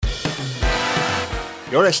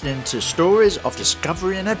You're listening to Stories of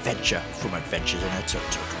Discovery and Adventure from Adventures in a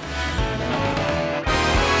Tuk-Tuk.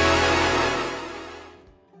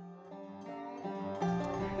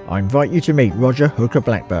 I invite you to meet Roger Hooker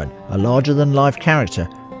Blackburn, a larger-than-life character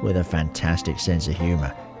with a fantastic sense of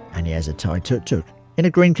humour, and he has a Thai tuk-tuk in a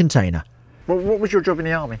green container. Well, what was your job in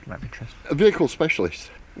the army? That interest. A vehicle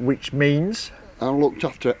specialist. Which means? I looked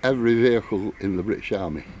after every vehicle in the British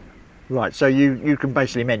Army. Right, so you can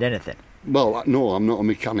basically mend anything? Well, no, I'm not a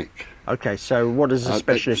mechanic. Okay, so what does a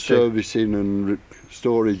specialist do? Servicing and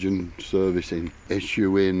storage and servicing,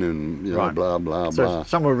 issuing and right. Blah, blah, blah. So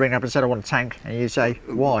someone would ring up and said, I want a tank, and you say,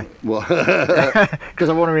 why? Well, because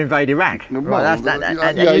I want to invade Iraq. Well, right,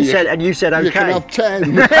 and you said okay. You can have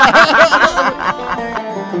 10.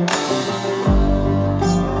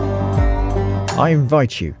 I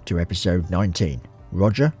invite you to episode 19,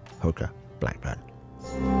 Roger Hooker Blackburn.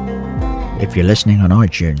 If you're listening on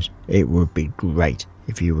iTunes, it would be great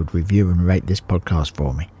if you would review and rate this podcast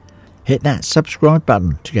for me. Hit that subscribe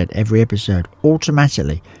button to get every episode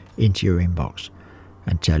automatically into your inbox.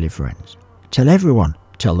 And tell your friends. Tell everyone.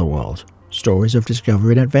 Tell the world. Stories of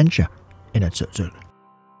discovery and adventure in a tuk-tuk.